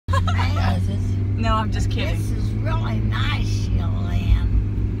No, I'm just kidding. This is really nice, Sheila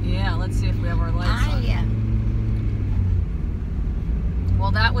Ann. Yeah, let's see if we have our lights on.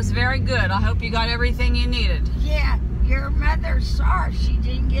 Well, that was very good. I hope you got everything you needed. Yeah, your mother's sorry she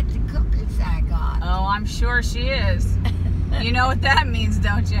didn't get the cookies I got. Oh, I'm sure she is. You know what that means,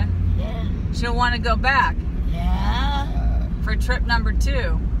 don't you? Yeah. She'll want to go back. Yeah. For trip number 2.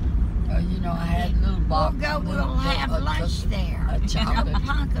 You know, I had a little box. We'll have lunch there. A chocolate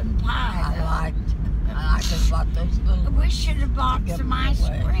pumpkin pie. I liked. I just bought those little. We should have bought some ice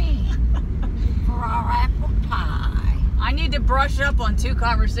cream for our apple pie. I need to brush up on 2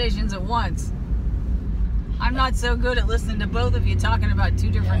 conversations at once. I'm not so good at listening to both of you talking about 2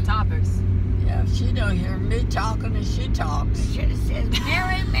 different topics. Yeah, she don't hear me talking and she talks. Should have said,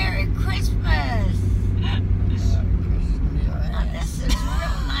 Merry, Merry Christmas. Now, this is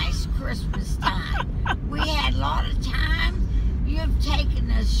real nice Christmas time. We had a lot of time. You've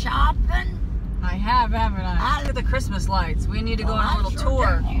taken us shopping. I have, haven't I? Look at the Christmas lights. We need to go on a little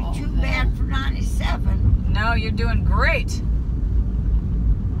tour. You're too bad for 97. No, you're doing great.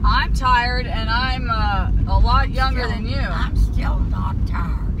 I'm tired and I'm a lot younger than you. I'm still not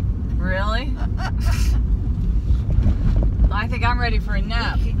tired. Really? I think I'm ready for a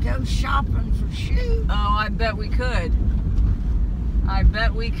nap. We could go shopping for shoes. Oh, I bet we could. I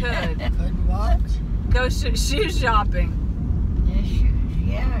bet we could. Could what? Go shoe shopping. Yeah, shoes.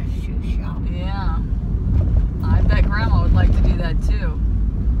 Yeah, shoe shopping. Yeah. I bet Grandma would like to do that too.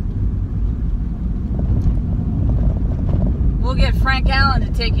 We'll get Frank Allen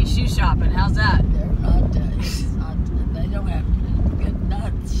to take you shoe shopping. How's that? They're not, they don't have good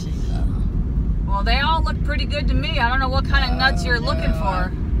nuts, Sheila. Well, they all look pretty good to me. I don't know what kind of nuts you're looking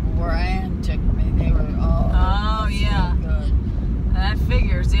for. Where Ann took me, they were all yeah. good. That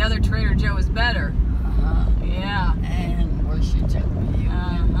figures. The other Trader Joe is better. Uh-huh. Yeah. And where she took me.